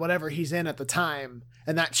go in whatever he's in at the time,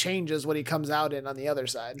 and that changes what he comes out in on the other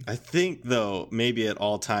side. I think, though, maybe at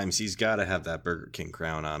all times he's got to have that Burger King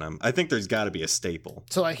crown on him. I think there's got to be a staple.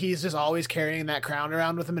 So like he's just always carrying that crown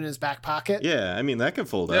around with him in his back pocket. Yeah, I mean that can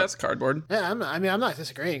fold Yeah, up. it's cardboard. Yeah, I'm not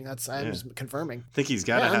disagreeing. I'm just confirming. I think he's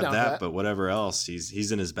got to Yeah, I'm have down for that, that. but whatever else,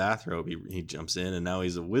 he's in his bathrobe. He jumps in, and now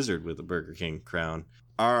he's a wizard with a Burger King crown.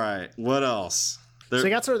 All right, what else? So he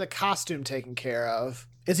got sort of the costume taken care of.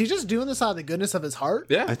 Is he just doing this out of the goodness of his heart?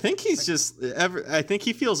 Yeah. I think he's I think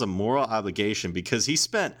he feels a moral obligation because he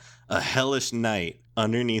spent a hellish night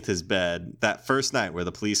underneath his bed that first night where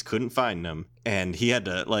the police couldn't find him. And he had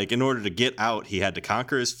to, like, in order to get out, he had to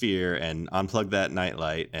conquer his fear and unplug that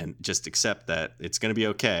nightlight and just accept that it's going to be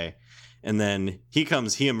okay. And then he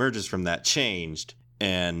emerges from that changed,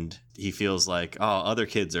 and he feels like, oh, other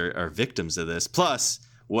kids are victims of this. Plus,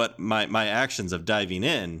 what my actions of diving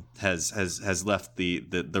in has left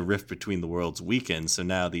the rift between the worlds weakened. So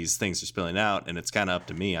now these things are spilling out, and it's kind of up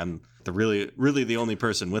to me. I'm really the only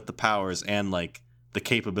person with the powers and like the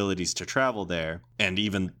capabilities to travel there, and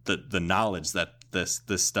even the knowledge that this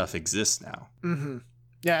stuff exists now. Mm-hmm.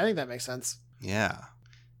 Yeah, I think that makes sense. Yeah.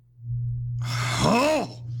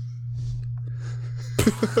 Oh.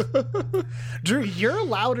 Drew, you're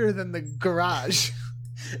louder than the garage.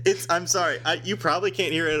 I'm sorry. You probably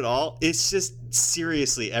can't hear it at all. It's just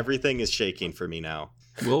seriously, everything is shaking for me now.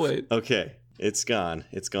 We'll wait. Okay, it's gone.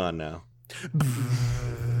 It's gone now.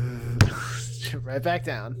 Right back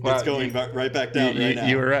down. Wow, It's going right back down right now.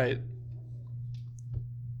 You were right.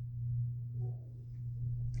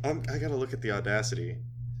 I gotta look at the Audacity.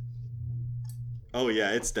 Oh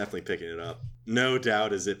yeah, it's definitely picking it up. No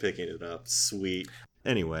doubt is it picking it up. Sweet.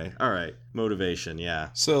 Anyway, all right. Motivation, yeah.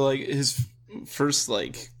 So like his first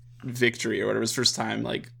like victory or whatever, his first time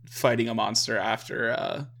like fighting a monster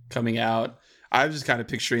after coming out, I was just kind of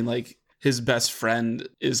picturing like his best friend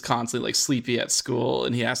is constantly like sleepy at school,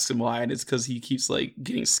 and he asks him why, and it's because he keeps like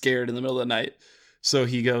getting scared in the middle of the night. So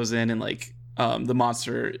he goes in and like the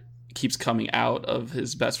monster keeps coming out of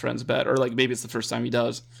his best friend's bed, or like maybe it's the first time he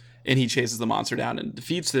does, and he chases the monster down and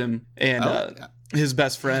defeats him. And his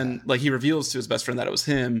best friend, like he reveals to his best friend that it was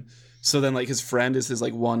him. So then like his friend is his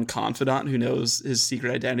like one confidant who knows his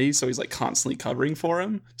secret identity. So he's like constantly covering for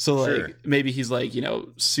him. So like maybe he's like, you know,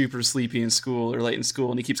 super sleepy in school or late in school,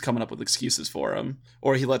 and he keeps coming up with excuses for him.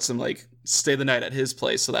 Or he lets him like stay the night at his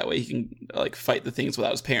place so that way he can like fight the things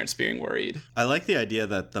without his parents being worried. I like the idea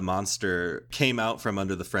that the monster came out from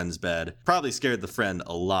under the friend's bed, probably scared the friend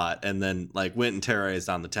a lot, and then like went and terrorized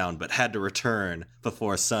on the town, but had to return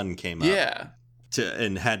before sun came up. Yeah.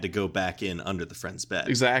 And had to go back in under the friend's bed.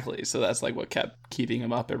 Exactly. So that's like what kept keeping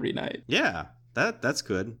him up every night. Yeah, that's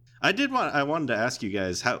good. I wanted to ask you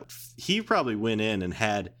guys how he probably went in and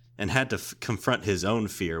had to confront his own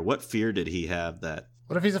fear. What fear did he have that?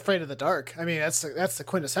 What if he's afraid of the dark? I mean, that's the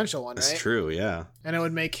quintessential one, right? That's true, yeah. And it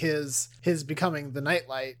would make his becoming the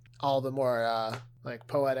nightlight all the more like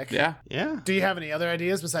poetic. Yeah. Yeah. Do you have any other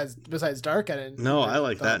ideas besides dark? No, I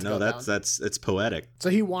like that. No, it's poetic. So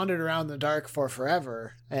he wandered around the dark for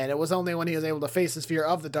forever, and it was only when he was able to face his fear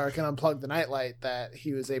of the dark and unplug the nightlight that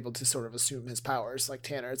he was able to sort of assume his powers, like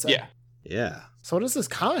Tanner had said. Yeah. Yeah. So what does this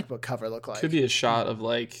comic book cover look like? Could be a shot of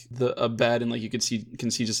like a bed, and like you can see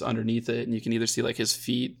just underneath it, and you can either see like his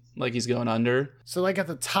feet, like he's going under. So like at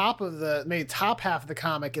the top of maybe top half of the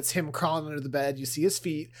comic, it's him crawling under the bed. You see his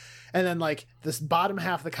feet, and then like this bottom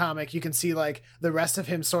half of the comic, you can see like the rest of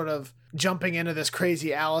him sort of jumping into this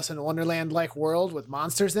crazy Alice in Wonderland like world with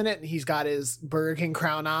monsters in it, and he's got his Burger King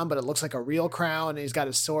crown on, but it looks like a real crown, and he's got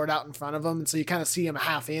his sword out in front of him, and so you kind of see him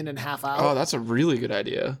half in and half out. Oh, that's a really good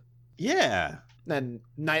idea. Yeah. Then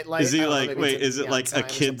nightlight. Is he like is it like a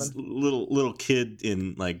kid's little kid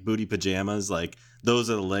in like booty pajamas? Like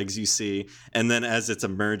those are the legs you see, and then as it's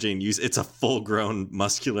emerging, it's a full-grown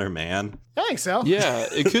muscular man. I think so. Yeah,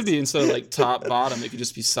 it could be instead of like top bottom, it could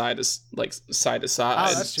just be side to side.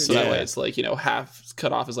 Oh, that's true. So that way it's like, you know, half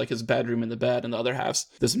cut off is like his bedroom in the bed, and the other half's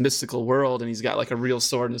this mystical world, and he's got like a real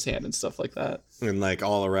sword in his hand and stuff like that. And like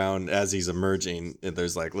all around as he's emerging,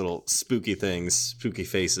 there's like little spooky things, spooky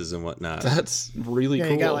faces and whatnot. That's really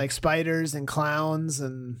cool. You got like spiders and clowns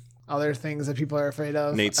and other things that people are afraid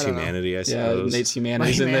of. Nate's humanity, I suppose. Yeah, Nate's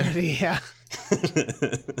humanity's in there. Yeah.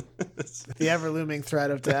 The ever-looming threat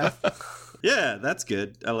of death. Yeah, that's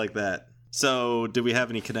good. I like that. So, do we have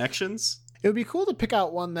any connections? It would be cool to pick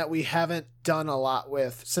out one that we haven't done a lot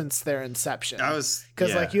with since their inception.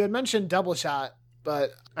 Because like you had mentioned Double Shot,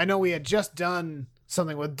 but I know we had just done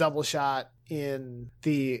something with Double Shot in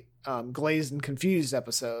the Glazed and Confused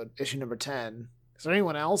episode, issue number 10. Is there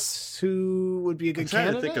anyone else who would be a good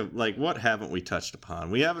candidate? I'm trying to think of, like, what haven't we touched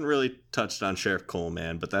upon? We haven't really touched on Sheriff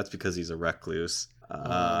Coleman, but that's because he's a recluse.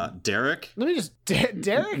 Derek? Let me just...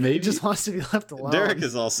 Derek Maybe. just wants to be left alone. Derek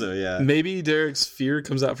is also, yeah. Maybe Derek's fear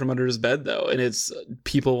comes out from under his bed, though, and it's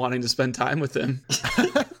people wanting to spend time with him.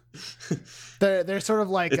 They're sort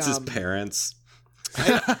of like... It's his parents.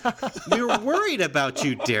 We were worried about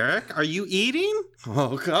you, Derek. Are you eating?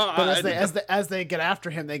 Oh God! But as they get after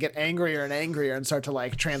him, they get angrier and angrier and start to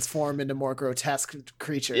like transform into more grotesque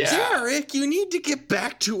creatures. Yeah. Derek, you need to get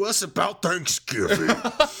back to us about Thanksgiving.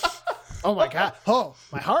 Oh my God! Oh,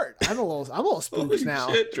 my heart! I'm a little spooked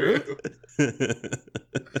now. Shit, Drew.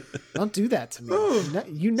 Don't do that to me.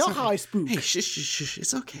 You know how I spook. Hey, shush.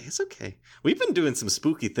 It's okay. We've been doing some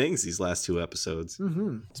spooky things these last 2 episodes.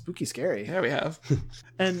 Mm-hmm. Spooky, scary. Yeah, we have.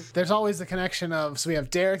 And there's always the connection of. So we have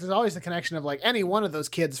Derek. There's always the connection of like any one of those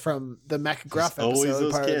kids from the Mech Gruff episode. Always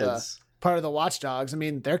those kids. Part of the Watchdogs. I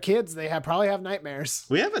mean, they're kids. They probably have nightmares.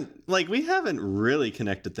 We haven't really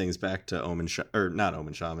connected things back to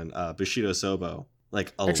Bushido Sobo.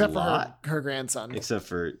 Like except lot. for her grandson. Except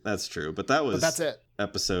for that's true, but that's it.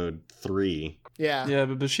 Episode 3. Yeah,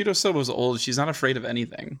 but Bushido Sobo's old. She's not afraid of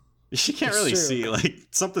anything. She can't really see like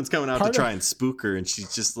something's coming out to try and spook her, and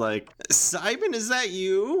she's just like, "Simon, is that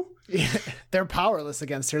you?" Yeah, they're powerless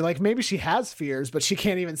against her. Like maybe she has fears, but she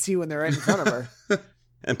can't even see when they're right in front of her.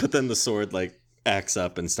 But then the sword like acts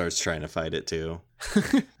up and starts trying to fight it too.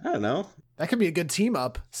 I don't know. That could be a good team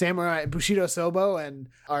up. Samurai Bushido Sobo and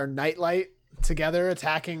our Nightlight together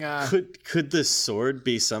attacking Could this sword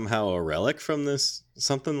be somehow a relic from this,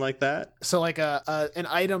 something like that? so like an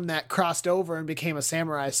item that crossed over and became a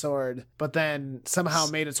samurai sword, but then somehow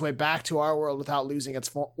made its way back to our world without losing its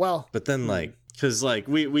form. Well, But then like, because like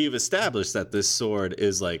we've established that this sword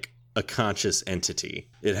is like a conscious entity.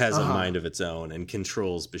 It has a mind of its own and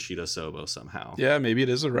controls Bushido Sobo somehow. Yeah, maybe it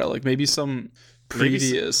is a relic. Maybe some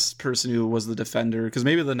previous person who was the defender, because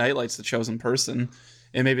maybe the Nightlight's the chosen person,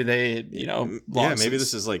 and maybe they, Yeah, maybe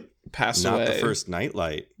this is like passed not away. the first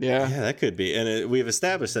Nightlight. Yeah. that could be. And we've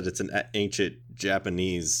established that it's an ancient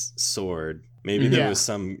Japanese sword. Maybe there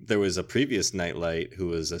was a previous Nightlight who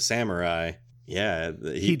was a samurai. Yeah,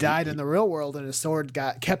 he died in the real world and his sword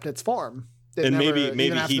kept its form. And maybe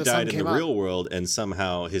he died in the real world and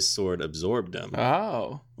somehow his sword absorbed him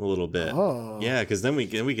Oh. a little bit. Oh. Yeah, because then we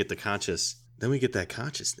get the conscious. Then we get that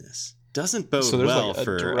consciousness. Doesn't bode So there's, well like, a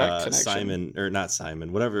for direct connection. Simon, or not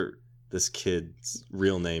Simon, whatever this kid's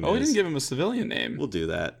real name Oh, we is. didn't give him a civilian name. We'll do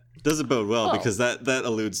that. Doesn't bode well Oh. because that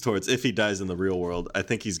alludes towards if he dies in the real world, I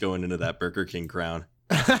think he's going into that Burger King crown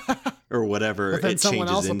or whatever But then it someone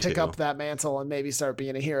changes else will into. pick up that mantle and maybe start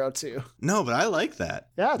being a hero too. No, but I like that.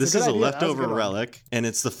 Yeah, it's this a good is a idea. That was a leftover good one. relic, and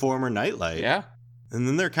it's the former Nightlight. Yeah. And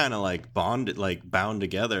then they're kind of like bonded, like bound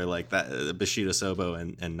together, like that Bushido Sobo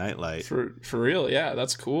and Nightlight. For real, yeah,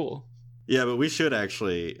 that's cool. Yeah, but we should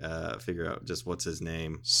actually figure out just what's his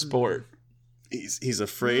name. Sport. He's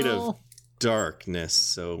afraid of darkness,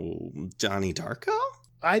 so Johnny Darko?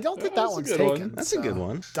 I don't think that That's a one's good taken. one. That's a good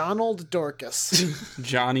one. Donald Dorcas.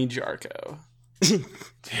 Johnny Jarko.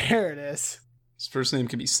 There it is. His first name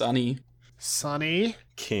could be Sonny. Sonny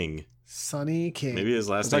King. King. Maybe his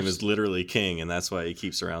last It's name actually- is literally King, and that's why he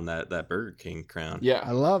keeps around that Burger King crown. I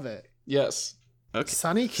Yeah. love it. Yes. Okay.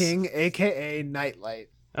 Sonny King, aka Nightlight.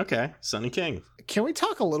 Okay. Sonny King. Can we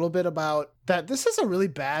talk a little bit about that? This is a really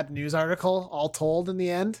bad news article, all told in the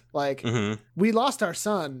end. Like, Mm-hmm. we lost our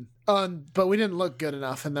son, but we didn't look good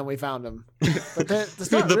enough, and then we found him. But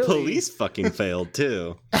that's not The really... police fucking failed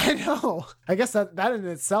too. I know. I guess that in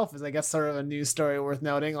itself is, I guess, sort of a news story worth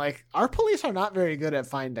noting. Like, our police are not very good at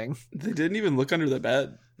finding. They didn't even look under the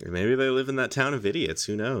bed. Or maybe they live in that town of idiots.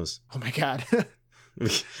 Who knows? Oh my god.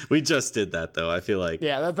 We just did that though. I feel like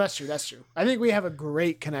Yeah, that's true. That's true. I think we have a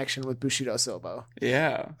great connection with Bushido Sobo.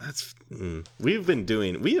 Yeah. that's we have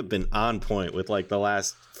been on point with like the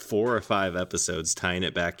last 4 or 5 episodes tying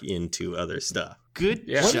it back into other stuff. Good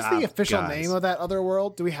Yeah. What job, is the official guys. name of that other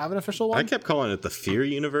world? Do we have an official one? I kept calling it the Fear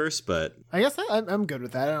Universe, but I guess I'm good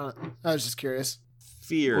with that. I was just curious.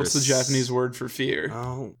 fear. What's the Japanese word for fear?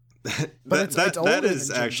 Oh, But it's older that is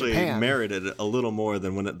than actually Japan. merited a little more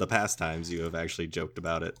than when the past times you have actually joked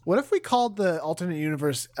about it. What if we called the alternate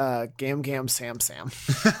universe Gam Gam Sam Sam?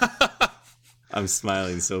 I'm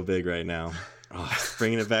smiling so big right now. Oh,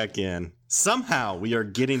 bringing it back in. Somehow we are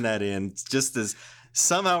getting that in. Just as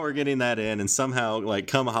somehow we're getting that in, and somehow like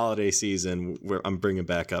come holiday season, I'm bringing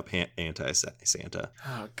back up anti-Santa.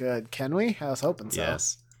 Oh, good. Can we? I was hoping so.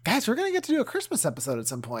 Yes. Guys, we're gonna get to do a Christmas episode at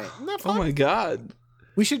some point. Isn't that Oh fun? my god.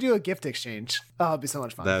 We should do a gift exchange. Oh, it'd be so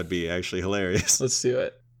much fun. That would be actually hilarious. Let's do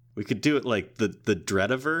it. We could do it like the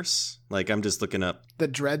Dreadiverse. Like I'm just looking up The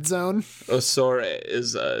Dread Zone. Osore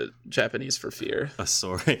is Japanese for fear. a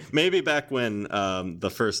story. Maybe back when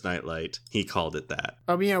the first Nightlight, he called it that.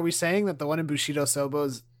 I mean, are we saying that the one in Bushido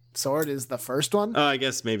Sobo's sword is the first one? I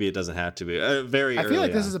guess maybe it doesn't have to be. Very I early feel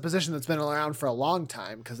like this on. is a position that's been around for a long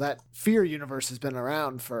time because that fear universe has been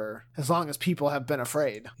around for as long as people have been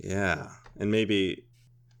afraid. Yeah. And maybe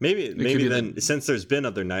could be then since there's been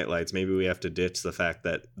other Nightlights, maybe we have to ditch the fact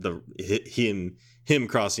that him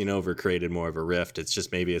crossing over created more of a rift. It's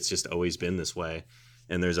just always been this way,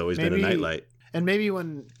 and there's always been a Maybe- Nightlight. And maybe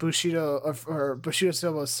when Bushido or Bushido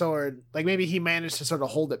Sobo's sword, like maybe he managed to sort of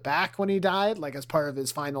hold it back when he died, like as part of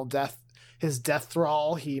his final death, his death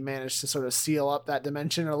thrall, he managed to sort of seal up that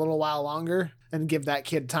dimension a little while longer and give that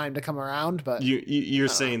kid time to come around. But You're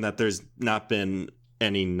saying that there's not been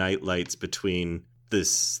any Nightlights between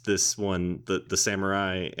this one, the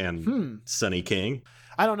samurai, and Sonny King.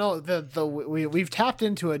 I don't know. We've tapped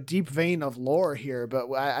into a deep vein of lore here, but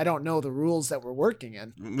I don't know the rules that we're working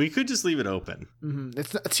in. We could just leave it open.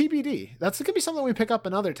 It's a TBD. That's going to be something we pick up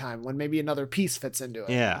another time when maybe another piece fits into it.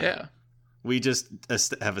 Yeah. Yeah. We just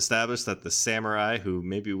have established that the samurai, who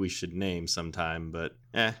maybe we should name sometime, but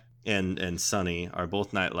and Sonny are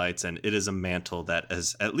both Nightlights, and it is a mantle that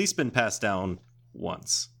has at least been passed down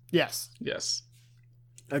once. Yes, Yes.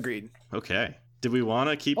 agreed. Okay. Did we want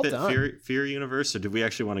to keep Well it done. Fear Universe, or did we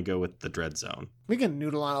actually want to go with the Dread Zone? We can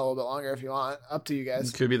noodle on a little bit longer if you want. Up to you It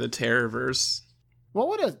guys. could be the Terrorverse. What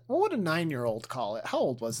would a 9-year-old call it? How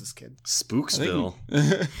old was this kid? Spooksville.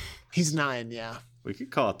 He's 9, yeah. We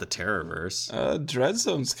could call it the Terrorverse.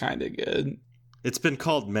 Dreadzone's kind of good. It's been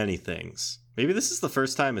called many things. Maybe this is the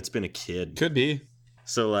first time it's been a kid. Could be.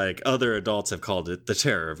 So, like, other adults have called it the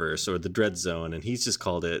Terrorverse or the Dread Zone, and he's just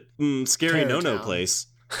called it Scary Terror No-No Town. Place.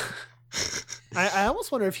 I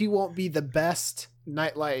almost wonder if he won't be the best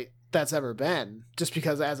nightlight that's ever been, just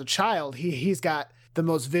because as a child he's got the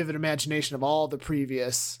most vivid imagination of all the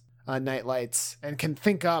previous nightlights and can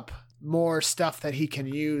think up more stuff that he can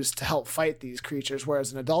use to help fight these creatures,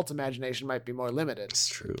 whereas an adult's imagination might be more limited. It's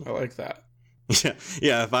true. I like that.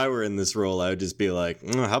 Yeah, if I were in this role, I would just be like,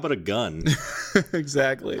 how about a gun?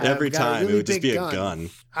 Exactly. I've Every got a time really it would just big be gun. a gun.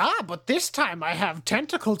 Ah, but this time I have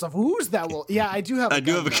tentacles of ooze that will... Yeah, I do have a I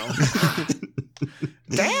do gun, have a though.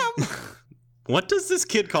 Damn! What does this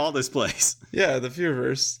kid call this place? Yeah, the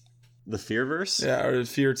Fearverse. The Fearverse? Yeah, or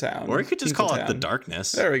Fear Town. Or he could just call it the Tinkletown.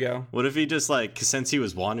 Darkness. There we go. What if he just, like, since he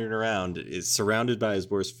was wandering around, is surrounded by his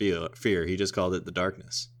worst fear, he just called it the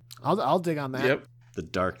Darkness. I'll dig on that. Yep. The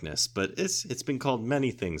Darkness, but it's been called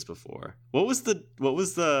many things before. What was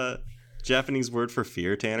the Japanese word for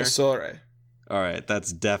fear, Tanner? Sore. All right,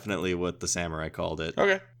 that's definitely what the samurai called it.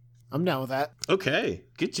 Okay. I'm down with that. Okay,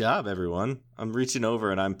 good job, everyone. I'm reaching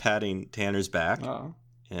over and I'm patting Tanner's back. Oh.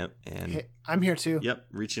 Yep, and Hey, I'm here too. yep,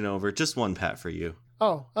 reaching over. Just one pat for you.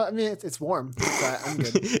 Oh, I mean, it's warm. I'm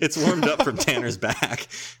good. It's warmed up from Tanner's back.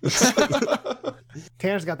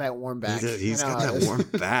 Tanner's got that warm back. He's I know got how it that is. warm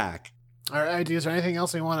back. All right, is there anything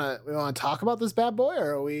else we want to talk about this bad boy,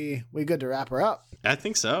 or are we good to wrap her up? I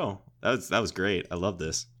think so. That was great. I love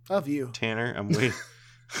this. Love you. Tanner, I'm waiting.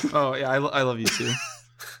 Oh, yeah, I love you too.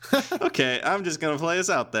 Okay, I'm just gonna play us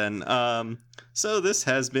out then. So this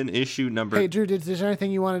has been issue number. Hey, Drew, is there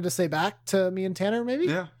anything you wanted to say back to me and Tanner? Maybe.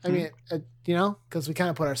 Yeah. I mean, because we kind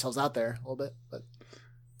of put ourselves out there a little bit, but.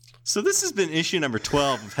 So this has been issue number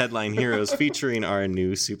 12 of Headline Heroes, featuring our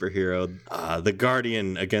new superhero, the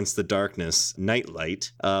Guardian Against the Darkness,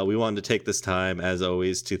 Nightlight. We wanted to take this time, as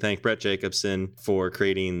always, to thank Brett Jacobson for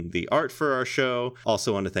creating the art for our show.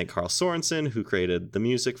 Also want to thank Carl Sorensen, who created the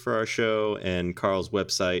music for our show, and Carl's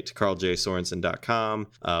website, carljsorensen.com.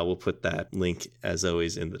 We'll put that link, as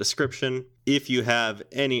always, in the description. If you have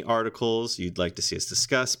any articles you'd like to see us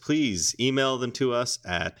discuss, please email them to us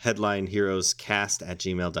at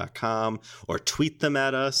headlineheroescast@gmail.com or tweet them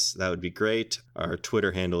at us. That would be great. Our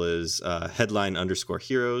Twitter handle is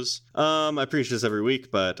headline_heroes. I preach this every week,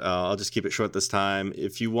 but I'll just keep it short this time.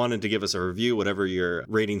 If you wanted to give us a review, whatever your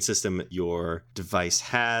rating system your device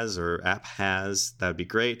has or app has, that would be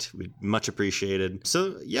great. We'd much appreciated.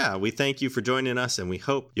 So yeah, we thank you for joining us, and we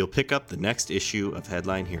hope you'll pick up the next issue of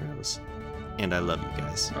Headline Heroes. And I love you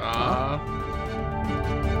guys. Aww.